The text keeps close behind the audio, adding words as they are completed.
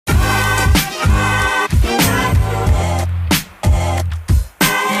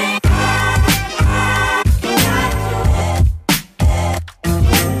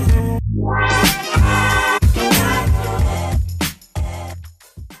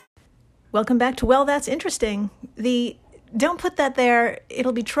Welcome back to Well, That's Interesting. The Don't Put That There,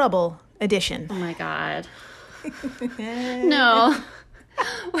 It'll Be Trouble edition. Oh my God. No.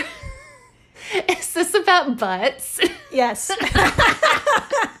 Is this about butts? Yes. Everything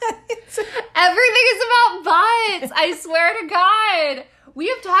is about butts. I swear to God. We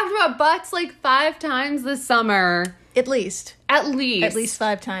have talked about butts like 5 times this summer. At least. At least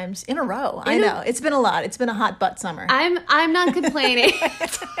 5 times in a row. I know. It's been a lot. It's been a hot butt summer. I'm not complaining.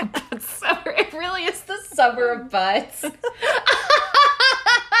 It's a butt summer. It really is the summer of butts.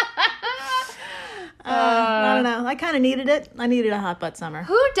 I don't know. I kind of needed it. I needed a hot butt summer.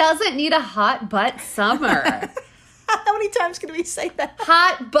 Who doesn't need a hot butt summer? How many times can we say that?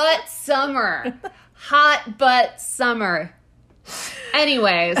 Hot butt summer. Hot butt summer.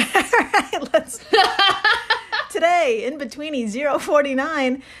 Anyways. All right, let's... Today, in Betweenie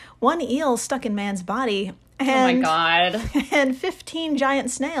 049, 1 eel stuck in man's body. And, oh my God. And 15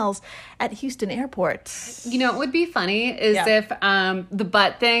 giant snails at Houston Airport. You know what would be funny is if the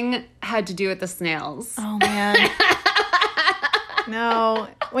butt thing had to do with the snails. Oh, man. No.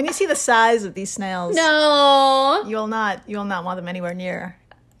 When you see the size of these snails, no, you will not want them anywhere near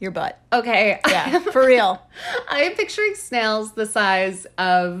your butt. Okay. Yeah, for real. I am picturing snails the size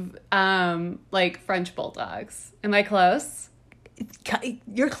of like French bulldogs. Am I close?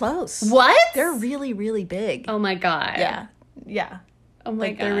 You're close. What? They're really, really big. Oh my God. Yeah. Oh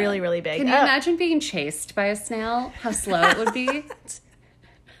my God. They're really, really big. Can you imagine being chased by a snail? How slow it would be?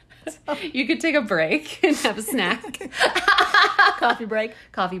 You could take a break and have a snack. Coffee break.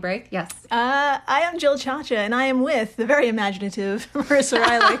 Coffee break, yes. I am Jill Chacha, and I am with the very imaginative Marissa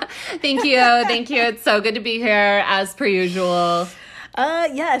Riley. Thank you. It's so good to be here, as per usual.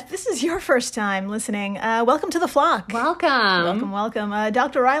 If this is your first time listening, welcome to the flock. Welcome. Welcome.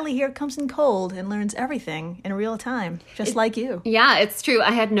 Dr. Riley here comes in cold and learns everything in real time, just like you. Yeah, it's true.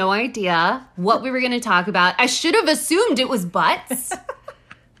 I had no idea what we were going to talk about. I should have assumed it was butts.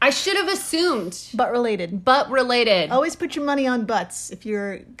 I should have assumed. Butt related. Always put your money on butts. If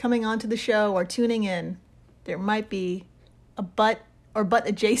you're coming onto the show or tuning in, there might be a butt or butt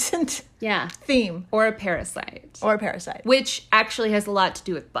adjacent theme. Or a parasite. Which actually has a lot to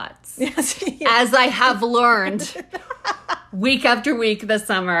do with butts. Yes. As I have learned week after week this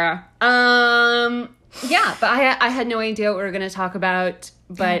summer. But I had no idea what we were going to talk about.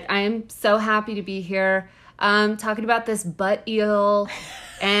 But I am so happy to be here talking about this butt eel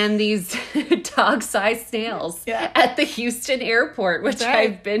and these dog-sized snails at the Houston airport, which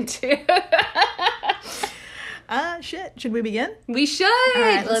I've been to. Should we begin? We should. All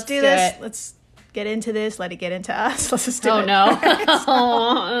right, let's do this. Let's get into this. Let it get into us. Let's just do it.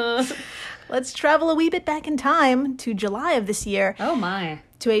 Oh, no. Let's travel a wee bit back in time to July of this year. Oh, my.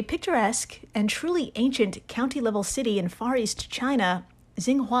 To a picturesque and truly ancient county-level city in Far East China,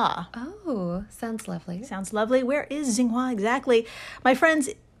 Tsinghua. Oh, sounds lovely. Sounds lovely. Where is Tsinghua exactly? My friends,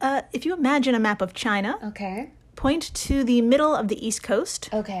 if you imagine a map of China, point to the middle of the East Coast.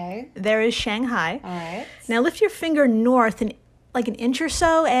 Okay. There is Shanghai. All right. Now lift your finger north like an inch or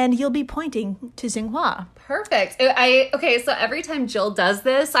so, and you'll be pointing to Tsinghua. Perfect. Okay, so every time Jill does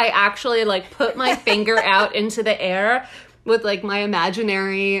this, I actually put my finger out into the air with my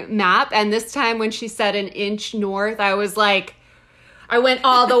imaginary map. And this time when she said an inch north, I was I went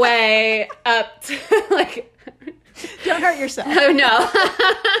all the way up to Don't hurt yourself. Oh, no.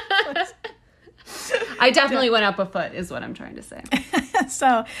 I definitely went up a foot is what I'm trying to say.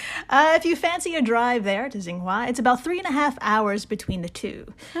 So if you fancy a drive there to Tsinghua, it's about 3.5 hours between the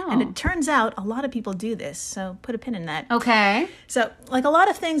two. Oh. And it turns out a lot of people do this, so put a pin in that. Okay. So like a lot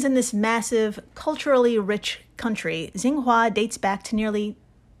of things in this massive, culturally rich country, Tsinghua dates back to nearly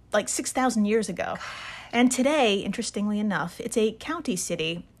 6,000 years ago. And today, interestingly enough, it's a county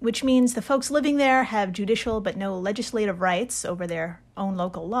city, which means the folks living there have judicial but no legislative rights over their own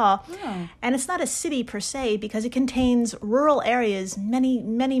local law. Oh. And it's not a city per se because it contains rural areas many,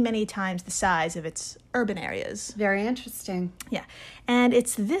 many, many times the size of its urban areas. Very interesting. Yeah. And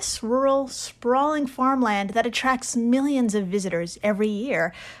it's this rural, sprawling farmland that attracts millions of visitors every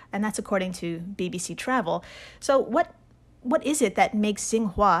year. And that's according to BBC Travel. So what is it that makes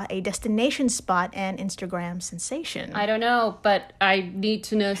Tsinghua a destination spot and Instagram sensation? I don't know, but I need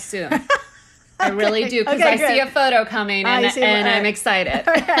to know soon. I really do, because Okay, I see a photo coming, and I'm excited.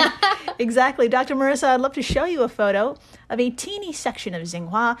 Right. Exactly. Dr. Marissa, I'd love to show you a photo of a teeny section of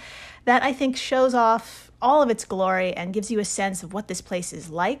Tsinghua that I think shows off all of its glory and gives you a sense of what this place is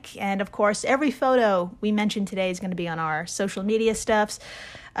like. And, of course, every photo we mentioned today is going to be on our social media stuffs,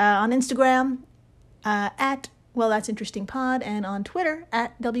 on Instagram, at Well, That's Interesting Pod, and on Twitter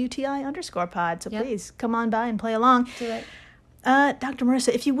at WTI_pod. So please come on by and play along. Do it. Dr. Marissa,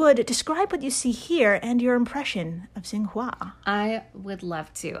 if you would, describe what you see here and your impression of Tsinghua. I would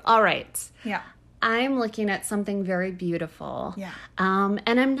love to. All right. Yeah. I'm looking at something very beautiful. Yeah. And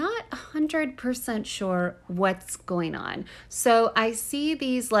I'm not 100% sure what's going on. So I see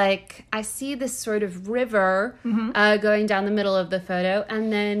this sort of river going down the middle of the photo.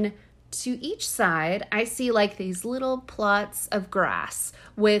 And then to each side, I see like these little plots of grass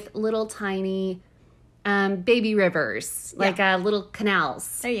with little tiny baby rivers, like little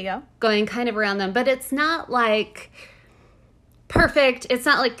canals. There you go. Going kind of around them. But it's not like perfect. It's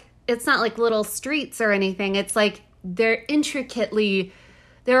not like little streets or anything. It's like it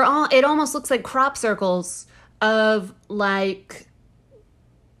almost looks like crop circles of like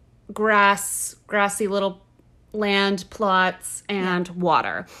grassy little land plots and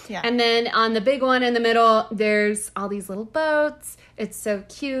water. Yeah. And then on the big one in the middle, there's all these little boats. It's so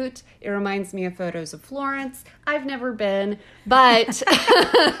cute. It reminds me of photos of Florence. I've never been, but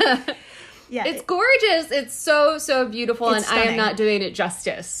yeah, it's gorgeous. It's so, so beautiful. And stunning. I am not doing it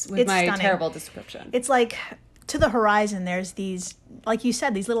justice with my terrible description. It's like to the horizon, there's these, like you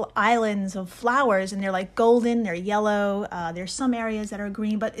said, these little islands of flowers, and they're like golden, they're yellow. There's some areas that are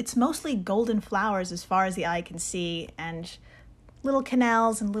green, but it's mostly golden flowers as far as the eye can see, and little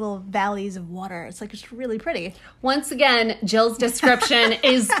canals and little valleys of water. It's like, it's really pretty. Once again, Jill's description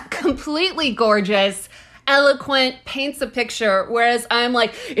is completely gorgeous. Eloquent, paints a picture, whereas I'm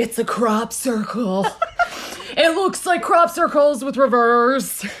like, it's a crop circle. It looks like crop circles with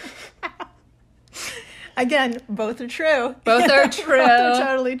rivers. Again, both are true. Both are true. Both are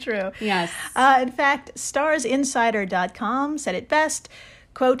totally true. Yes. In fact, StarsInsider.com said it best.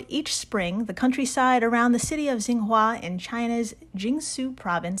 Quote, each spring, the countryside around the city of Tsinghua in China's Jiangsu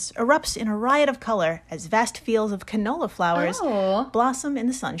province erupts in a riot of color as vast fields of canola flowers blossom in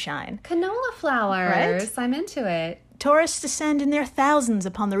the sunshine. Canola flowers. Right? I'm into it. Tourists descend in their thousands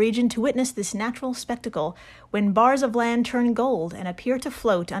upon the region to witness this natural spectacle when bars of land turn gold and appear to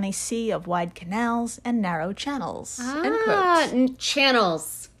float on a sea of wide canals and narrow channels.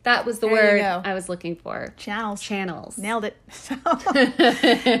 Channels. That was the word I was looking for. Channels. Nailed it. So,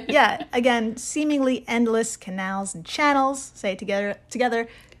 yeah, again, seemingly endless canals and channels. Say it together.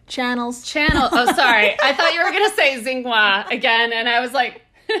 Channels. Oh, sorry. I thought you were going to say Tsinghua again, and I was like...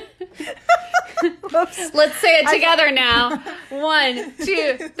 Whoops. Let's say it together now. 1,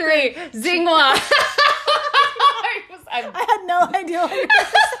 2, 3. Tsinghua. I had no idea what you were saying.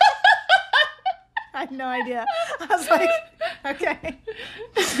 I had no idea. I was like, okay.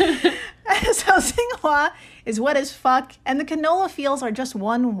 So Tsinghua is wet as fuck, and the canola fields are just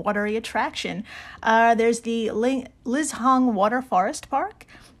one watery attraction. There's the Lizhong Water Forest Park,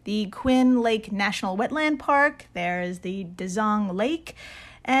 the Quinn Lake National Wetland Park, there's the Dezong Lake,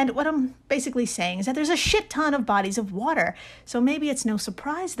 and what I'm basically saying is that there's a shit ton of bodies of water. So maybe it's no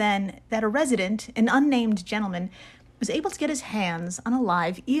surprise then that a resident, an unnamed gentleman, was able to get his hands on a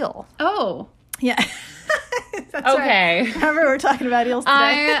live eel. Oh. Yeah. That's okay. Right. Remember we were talking about eels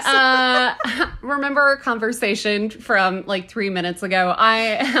today? I remember a conversation from like 3 minutes ago.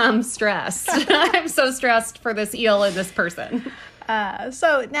 I am stressed. I'm so stressed for this eel and this person.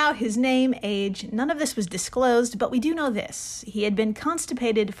 So now his name, age, none of this was disclosed, but we do know this. He had been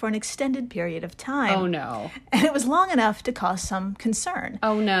constipated for an extended period of time. Oh, no. And it was long enough to cause some concern.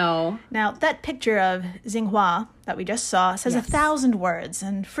 Oh, no. Now, that picture of Tsinghua that we just saw says 1,000 words,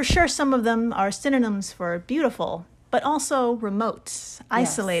 and for sure some of them are synonyms for beautiful, but also remote,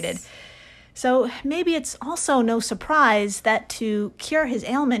 isolated. Yes. So maybe it's also no surprise that to cure his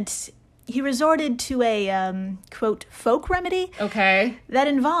ailment, he resorted to a, quote, folk remedy. Okay. That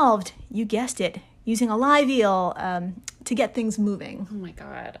involved, you guessed it, using a live eel to get things moving. Oh, my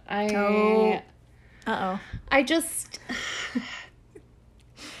God. Uh-oh. I just...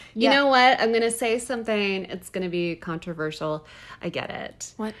 You know what? I'm going to say something. It's going to be controversial. I get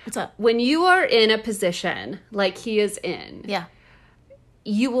it. What's up? When you are in a position like he is in... Yeah.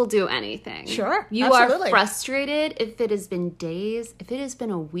 You will do anything. Sure. You absolutely. Are frustrated if it has been days, if it has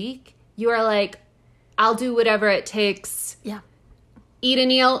been a week. You are like, I'll do whatever it takes. Yeah. Eat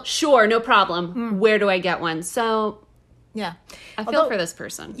an eel? Sure, no problem. Where do I get one? So, yeah. I feel for this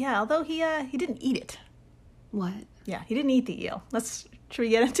person. Yeah, although he didn't eat it. What? Yeah, he didn't eat the eel. Should we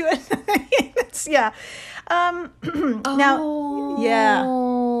get into it? Yeah. Now, yeah.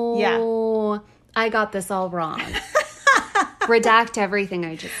 I got this all wrong. Redact everything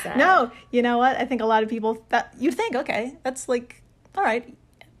I just said. No, you know what? I think a lot of people, that you think, okay, that's like, all right.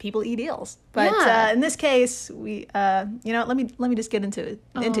 people eat eels. But Yeah. in this case, we let me just get into it.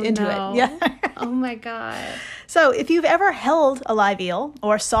 No. Yeah. Oh my God. So if you've ever held a live eel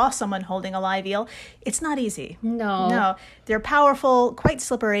or saw someone holding a live eel, it's not easy. No, they're powerful, quite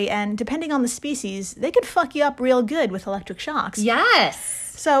slippery, and depending on the species, they could fuck you up real good with electric shocks. Yes.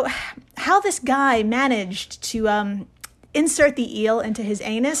 So how this guy managed to insert the eel into his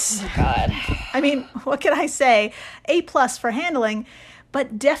anus, God. I mean, what can I say? A+ for handling,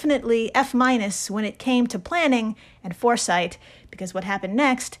 but definitely F- when it came to planning and foresight, because what happened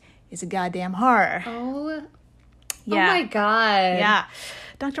next is a goddamn horror. Oh. Yeah. Oh my God. Yeah.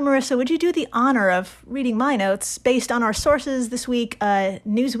 Dr. Marissa, would you do the honor of reading my notes based on our sources this week,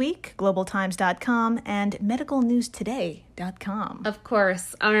 Newsweek, globaltimes.com, and medicalnewstoday.com? Of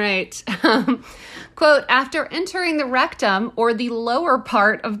course. All right. Quote, after entering the rectum, or the lower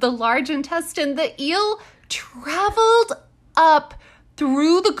part of the large intestine, the eel traveled up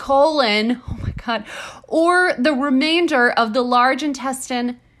through the colon, oh my God, or the remainder of the large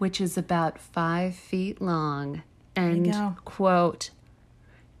intestine, which is about 5 feet long. End go. quote.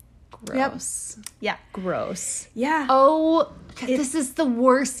 Gross. Yeah. Gross. Yeah. Oh, this is the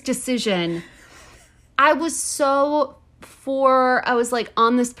worst decision. I was like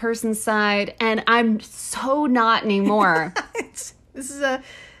on this person's side, and I'm so not anymore. This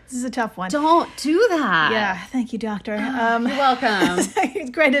is a tough one. Don't do that. Yeah. Thank you, doctor. You're welcome.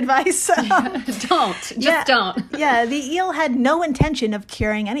 Great advice. Don't. Just don't. Yeah, the eel had no intention of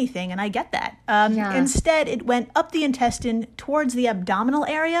curing anything, and I get that. Instead, it went up the intestine towards the abdominal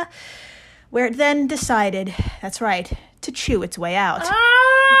area, where it then decided, that's right, to chew its way out. Ah!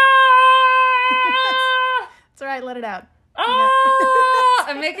 It's all right, let it out. Ah!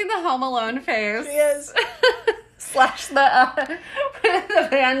 I'm making the Home Alone face. Yes. / the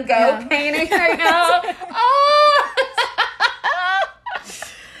Van Gogh painting right now. Oh!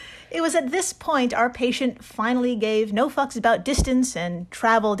 It was at this point our patient finally gave no fucks about distance and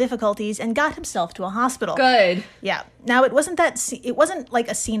travel difficulties and got himself to a hospital. Good. Yeah. Now, it wasn't like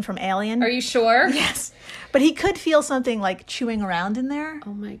a scene from Alien. Are you sure? Yes. But he could feel something like chewing around in there.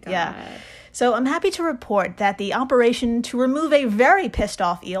 Oh my God. Yeah. So I'm happy to report that the operation to remove a very pissed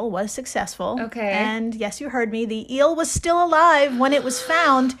off eel was successful. Okay. And yes, you heard me. The eel was still alive when it was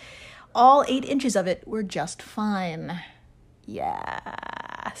found. All 8 inches of it were just fine. Yeah.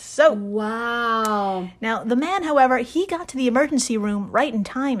 So. Wow. Now, the man, however, he got to the emergency room right in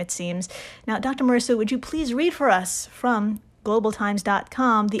time, it seems. Now, Dr. Marissa, would you please read for us from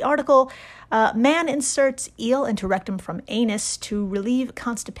globaltimes.com the article, Man Inserts Eel into Rectum from Anus to Relieve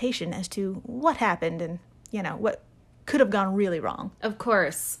Constipation, as to what happened and, what could have gone really wrong. Of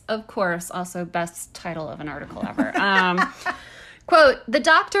course. Also, best title of an article ever. Quote, the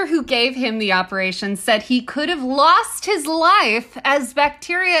doctor who gave him the operation said he could have lost his life as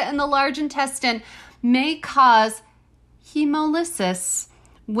bacteria in the large intestine may cause hemolysis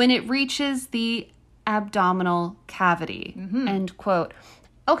when it reaches the abdominal cavity. Mm-hmm. End quote.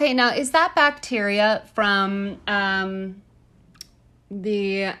 Okay, now is that bacteria from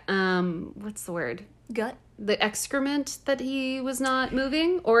what's the word? Gut? The excrement that he was not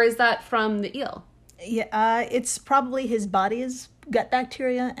moving? Or is that from the eel? Yeah, it's probably his body's gut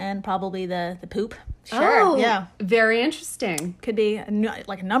bacteria and probably the poop. Sure. Oh, yeah. Very interesting. Could be a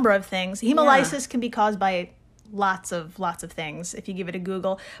number of things. Hemolysis can be caused by lots of things if you give it a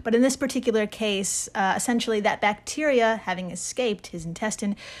Google. But in this particular case, essentially that bacteria, having escaped his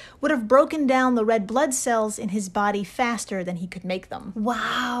intestine, would have broken down the red blood cells in his body faster than he could make them.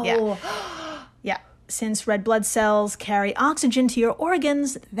 Wow. Yeah. Yeah. Since red blood cells carry oxygen to your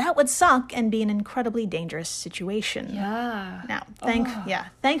organs, that would suck and be an incredibly dangerous situation. Yeah. Now,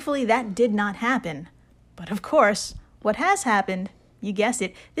 thankfully that did not happen. But of course, what has happened, you guessed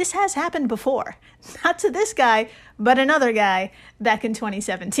it, this has happened before. Not to this guy, but another guy back in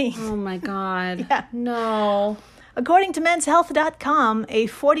 2017. Oh my God. Yeah. No. According to menshealth.com, a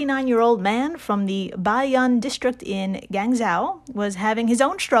 49-year-old man from the Baiyun district in Guangzhou was having his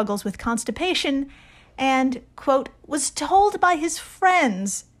own struggles with constipation and, quote, was told by his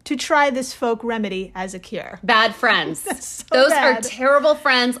friends to try this folk remedy as a cure. Bad friends. So Those bad. are terrible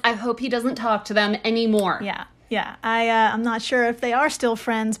friends. I hope he doesn't talk to them anymore. Yeah. I'm not sure if they are still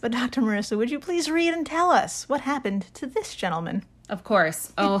friends, but Dr. Marissa, would you please read and tell us what happened to this gentleman? Of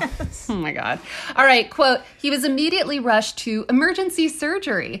course. Oh, yes. Oh my God. All right, quote, he was immediately rushed to emergency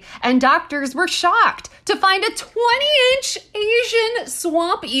surgery, and doctors were shocked to find a 20-inch Asian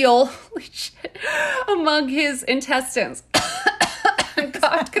swamp eel among his intestines.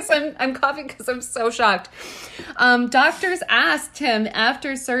 I'm coughing because I'm so shocked. Doctors asked him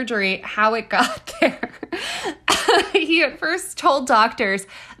after surgery how it got there. he at first told doctors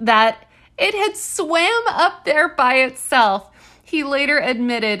that it had swam up there by itself. He later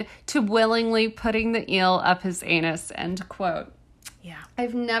admitted to willingly putting the eel up his anus, end quote. Yeah.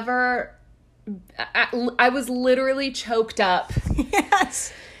 I've never... I was literally choked up.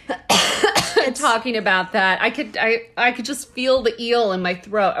 Yes. Talking about that. I could just feel the eel in my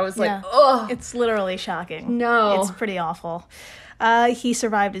throat. I was like, Yeah. oh. It's literally shocking. No. It's pretty awful. He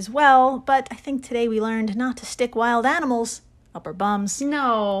survived as well, but I think today we learned not to stick wild animals up our bums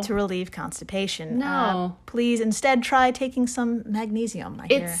No. to relieve constipation. No. Please instead try taking some magnesium, I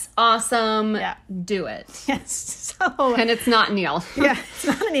hear. It's awesome. Yeah. Do it. Yes. So, And it's not Neil. yeah, it's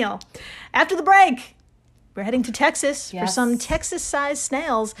not an eel. After the break, we're heading to Texas for Yes. some Texas-sized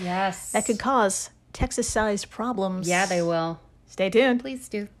snails Yes. that could cause Texas-sized problems. Yeah, they will. Stay tuned. Please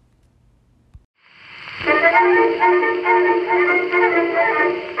do.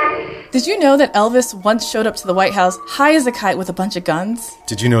 Did you know that Elvis once showed up to the White House high as a kite with a bunch of guns?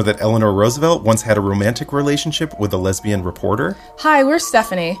 Did you know that Eleanor Roosevelt once had a romantic relationship with a lesbian reporter? Hi, we're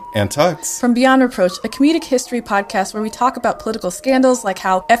Stephanie And Tux. from Beyond Reproach, a comedic history podcast where we talk about political scandals like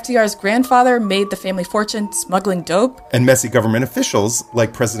how FDR's grandfather made the family fortune smuggling dope. And messy government officials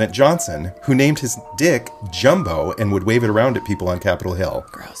like President Johnson, who named his dick Jumbo and would wave it around at people on Capitol Hill.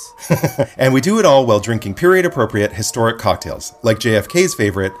 Gross. And we do it all while drinking period-appropriate historic cocktails, like JFK's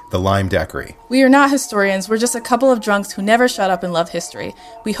favorite, the Lime Daiquiri. We are not historians, we're just a couple of drunks who never shut up and love history.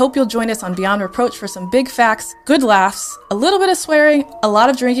 We hope you'll join us on Beyond Reproach for some big facts, good laughs, a little bit of swearing, a lot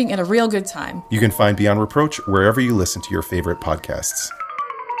of drinking, and a real good time. You can find Beyond Reproach wherever you listen to your favorite podcasts.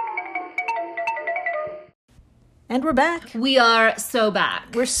 And we're back. We are so back.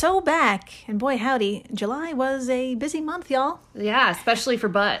 We're so back. And boy, howdy, July was a busy month, y'all. Yeah, especially for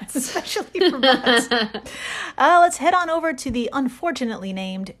butts. Especially for us. Let's head on over to the unfortunately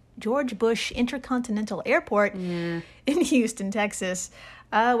named George Bush Intercontinental Airport in Houston, Texas,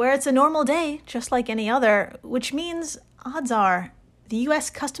 where it's a normal day, just like any other, which means, odds are, the U.S.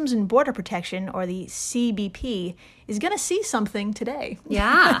 Customs and Border Protection, or the CBP, is going to see something today.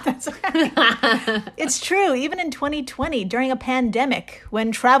 Yeah. That's right. It's true. Even in 2020, during a pandemic,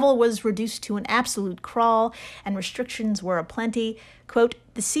 when travel was reduced to an absolute crawl and restrictions were aplenty, quote,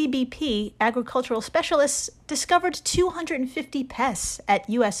 the CBP agricultural specialists discovered 250 pests at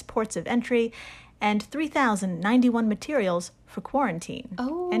U.S. ports of entry and 3,091 materials for quarantine,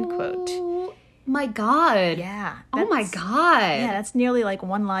 end quote. Oh my God. Yeah. Oh my that's- God. Yeah, that's nearly like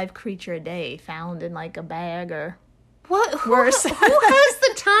one live creature a day found in like a bag or... What? Who Worse. has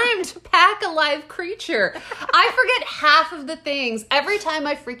the time to pack a live creature? I forget half of the things. Every time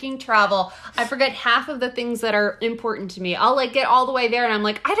I freaking travel, I forget half of the things that are important to me. I'll like get all the way there and I'm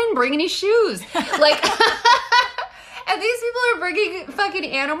like, I didn't bring any shoes. Like, and these people are bringing fucking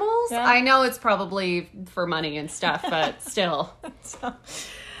animals? Yeah. I know it's probably for money and stuff, but still.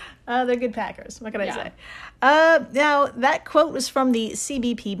 They're good packers. What can I Yeah. say? Now, that quote was from the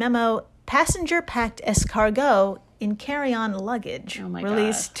CBP memo, Passenger Packed Escargot in Carry-On Luggage, Oh my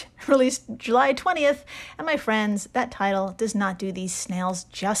released July 20th. And my friends, that title does not do these snails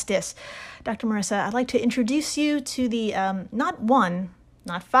justice. Dr. Marissa, I'd like to introduce you to the not 1,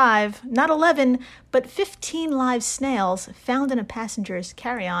 not 5, not 11, but 15 live snails found in a passenger's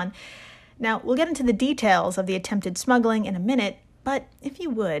carry-on. Now, we'll get into the details of the attempted smuggling in a minute, but if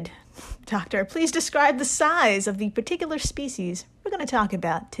you would, Doctor, please describe the size of the particular species we're going to talk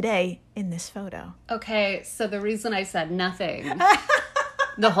about today in this photo. Okay, so the reason I said nothing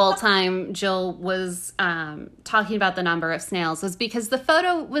the whole time Jill was talking about the number of snails was because the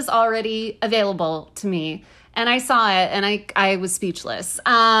photo was already available to me, and I saw it, and I was speechless.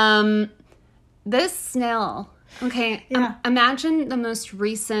 This snail, okay, Yeah. imagine the most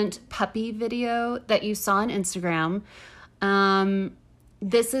recent puppy video that you saw on Instagram.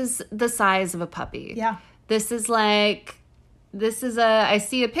 This is the size of a puppy. Yeah. I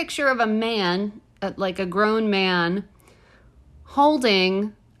see a picture of a man, like a grown man,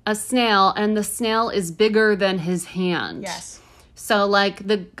 holding a snail, and the snail is bigger than his hand. Yes. So like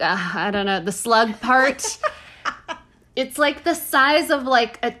the slug part, it's like the size of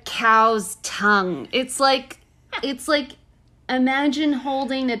like a cow's tongue. It's like, imagine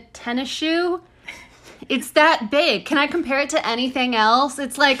holding a tennis shoe. It's that big. Can I compare it to anything else?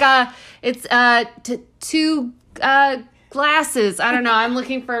 It's like two Glasses. I don't know. I'm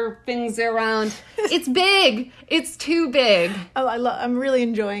looking for things around. It's big. It's too big. Oh, I'm really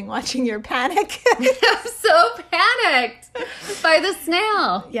enjoying watching your panic. I'm so panicked by the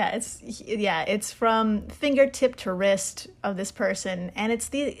snail. It's from fingertip to wrist of this person, and it's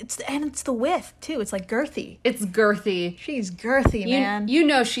the width too. It's like girthy. It's girthy. She's girthy, man. You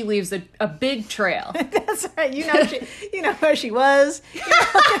know she leaves a big trail. That's right. You know where she was. You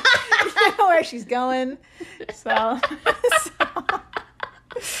know where she's going. So.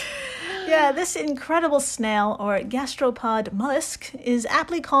 Yeah, this incredible snail, or gastropod mollusk, is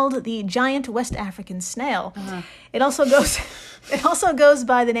aptly called the giant West African snail. Uh-huh. It also goes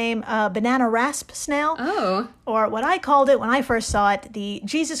by the name banana rasp snail. Oh. Or what I called it when I first saw it, the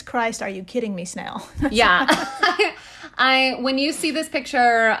Jesus Christ, are you kidding me snail. Yeah. When you see this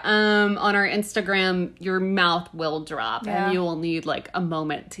picture on our Instagram, your mouth will drop and you will need like a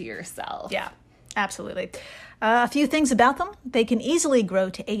moment to yourself. Yeah, absolutely. A few things about them. They can easily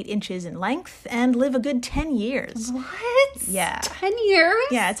grow to 8 inches in length and live a good 10 years. What? Yeah. 10 years?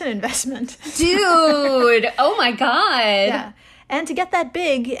 Yeah, it's an investment. Dude, oh my God. Yeah. And to get that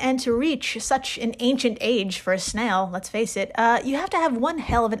big and to reach such an ancient age for a snail, let's face it, you have to have one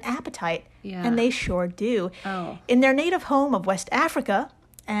hell of an appetite. Yeah. And they sure do. Oh. In their native home of West Africa,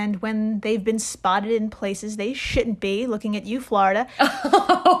 and when they've been spotted in places they shouldn't be, looking at you, Florida,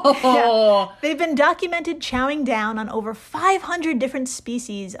 they've been documented chowing down on over 500 different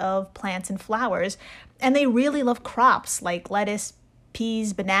species of plants and flowers. And they really love crops like lettuce,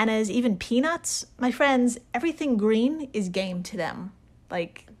 peas, bananas, even peanuts. My friends, everything green is game to them.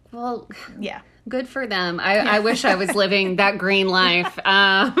 Like, well, yeah. Good for them. I wish I was living that green life.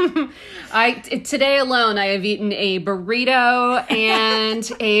 Today alone, I have eaten a burrito and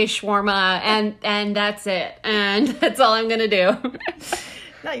a shawarma, and that's it. And that's all I'm going to do.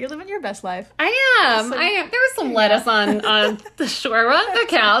 No, you're living your best life. I am. There was some lettuce on the shawarma. That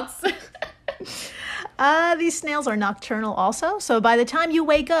counts. These snails are nocturnal also, so by the time you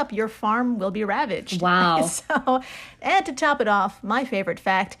wake up, your farm will be ravaged. Wow. And to top it off, my favorite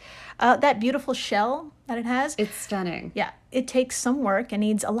fact, that beautiful shell that it has. It's stunning. Yeah, it takes some work and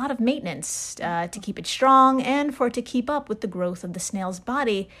needs a lot of maintenance to keep it strong and for it to keep up with the growth of the snail's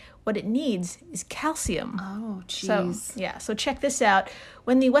body. What it needs is calcium. Oh, jeez. So check this out.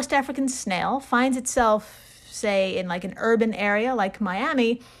 When the West African snail finds itself, say, in like an urban area like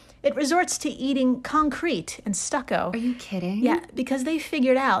Miami, it resorts to eating concrete and stucco. Are you kidding? Yeah, because they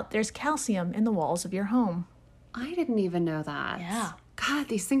figured out there's calcium in the walls of your home. I didn't even know that. Yeah. God,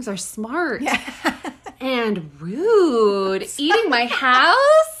 these things are smart. Yeah. And rude. Eating my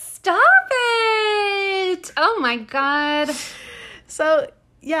house? Stop it. Oh my God. So,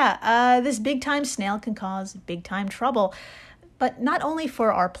 yeah, this big-time snail can cause big-time trouble. But not only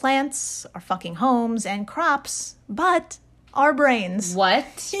for our plants, our fucking homes and crops, but our brains.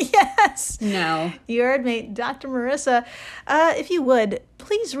 What? Yes. No. You heard me. Dr. Marissa, if you would,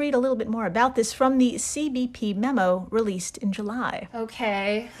 please read a little bit more about this from the CBP memo released in July.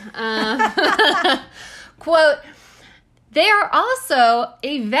 Okay. Quote, they are also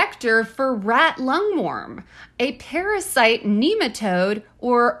a vector for rat lungworm, a parasite nematode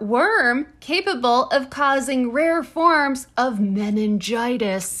or worm capable of causing rare forms of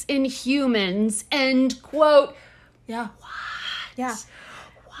meningitis in humans. End quote. Yeah. What? Yeah.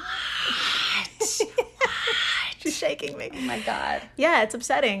 What? She's shaking me. Oh my God. Yeah, it's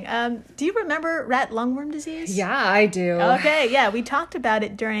upsetting. Do you remember rat lungworm disease? Yeah, I do. Okay, yeah. We talked about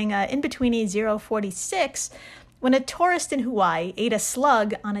it during In-Betweenie 046 when a tourist in Hawaii ate a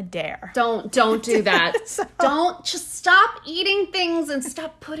slug on a dare. Don't do that. Don't. Just stop eating things and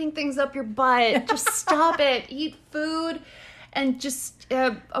stop putting things up your butt. Just stop it. Eat food and just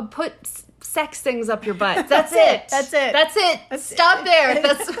put sex things up your butt. That's it. That's it. That's it. Stop there.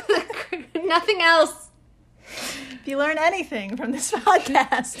 That's nothing else. If you learn anything from this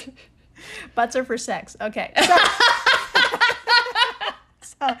podcast, butts are for sex. Okay.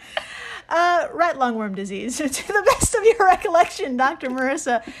 So rat lungworm disease. To the best of your recollection, Dr.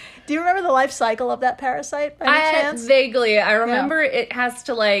 Marissa, do you remember the life cycle of that parasite by any chance? Vaguely. I remember it has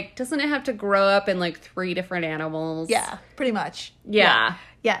to doesn't it have to grow up in 3 different animals? Yeah, pretty much. Yeah.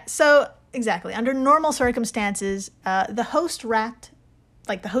 Yeah. So exactly. Under normal circumstances, the host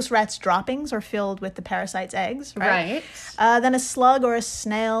rat's droppings are filled with the parasite's eggs, right? Then a slug or a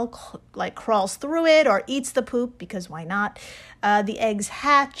snail crawls through it or eats the poop, because why not? The eggs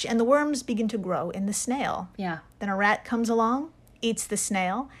hatch and the worms begin to grow in the snail. Yeah. Then a rat comes along, eats the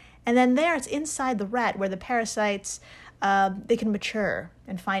snail, and then there it's inside the rat where the parasites they can mature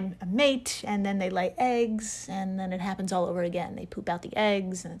and find a mate, and then they lay eggs, and then it happens all over again. They poop out the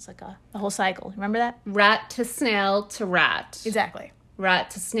eggs, and it's like a whole cycle. Remember that? Rat to snail to rat. Exactly.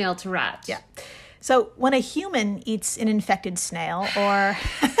 Rat to snail to rat. Yeah. So when a human eats an infected snail or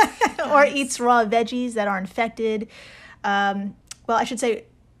or eats raw veggies that are infected, well, I should say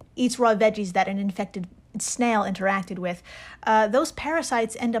eats raw veggies that an infected snail interacted with, those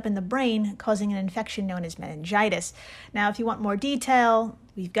parasites end up in the brain, causing an infection known as meningitis. Now, if you want more detail,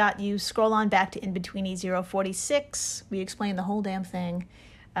 we've got you scroll on back to In-Betweeny 046. We explain the whole damn thing.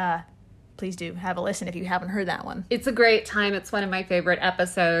 Please do have a listen if you haven't heard that one. It's a great time. It's one of my favorite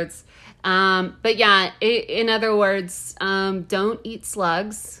episodes. But yeah, in other words, don't eat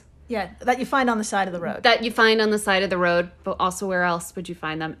slugs. Yeah, that you find on the side of the road. That you find on the side of the road, but also where else would you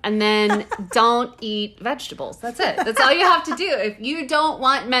find them? And then don't eat vegetables. That's it. That's all you have to do. If you don't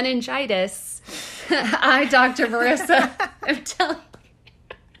want meningitis, I, Dr. Marissa, am telling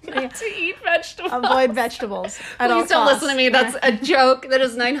you not to eat vegetables. Avoid vegetables at all Please don't costs. listen to me. That's a joke. That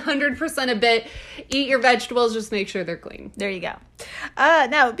is 900% a bit. Eat your vegetables. Just make sure they're clean. There you go.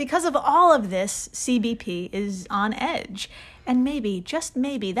 Now, because of all of this, CBP is on edge. And maybe, just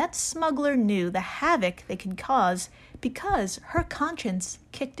maybe, that smuggler knew the havoc they could cause because her conscience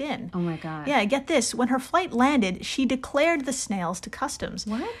kicked in. Oh my God. Yeah, get this. When her flight landed, she declared the snails to customs.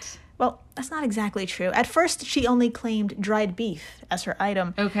 What? Well, that's not exactly true. At first, she only claimed dried beef as her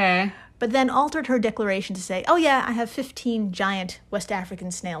item, Okay. but then altered her declaration to say, oh yeah, I have 15 giant West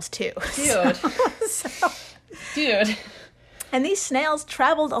African snails too. Dude. Dude. And these snails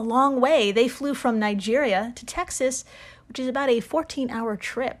traveled a long way. They flew from Nigeria to Texas, which is about a 14-hour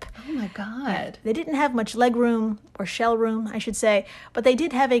trip. Oh my God. They didn't have much leg room, or shell room, I should say, but they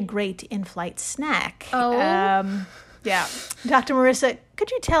did have a great in-flight snack. Oh. Yeah. Dr. Marissa, could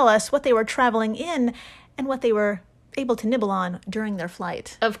you tell us what they were traveling in and what they were able to nibble on during their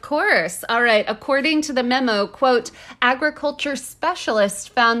flight? Of course. All right. According to the memo, quote, agriculture specialists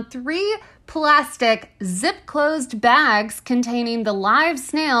found 3 plastic zip-closed bags containing the live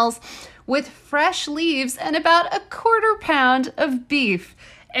snails with fresh leaves and about a 1/4 pound of beef.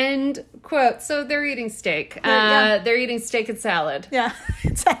 End quote. So they're eating steak. Yeah. They're eating steak and salad. Yeah,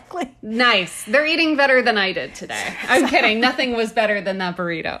 exactly. Nice. They're eating better than I did today. I'm kidding. Nothing was better than that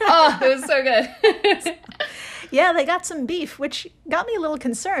burrito. Oh, it was so good. Yeah, they got some beef, which got me a little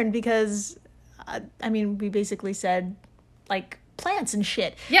concerned because, I mean, we basically said, like, plants and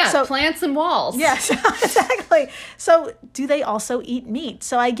shit. Yeah, so, plants and walls. Yes, exactly. So do they also eat meat?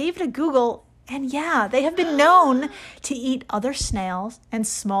 So I gave it a Google, and yeah, they have been known to eat other snails and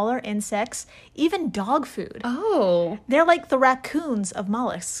smaller insects, even dog food. Oh. They're like the raccoons of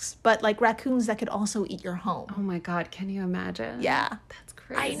mollusks, but like raccoons that could also eat your home. Oh my God, can you imagine? Yeah. That's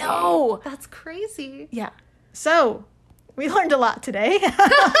crazy. I know. That's crazy. Yeah. So we learned a lot today.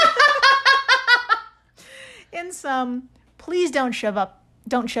 In some, please don't shove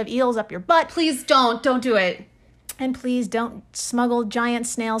eels up your butt. Please don't do it. And please don't smuggle giant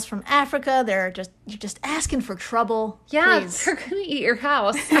snails from Africa. You're just asking for trouble. Yeah, Please. they're gonna eat your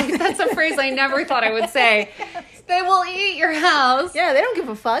house. That's a phrase I never thought I would say. They will eat your house. Yeah, they don't give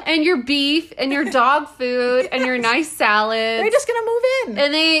a fuck. And your beef and your dog food and your nice salads. They're just gonna move in.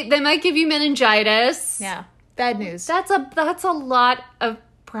 And they might give you meningitis. Yeah, bad news. That's a lot of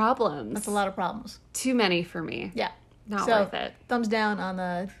problems. That's a lot of problems. Too many for me. Yeah. Not So, worth it. thumbs down on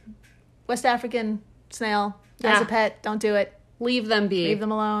the West African snail. As Yeah. a pet, don't do it. Leave them be. Leave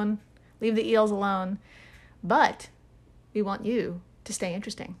them alone. Leave the eels alone. But we want you to stay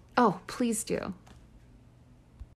interesting. Oh, please do.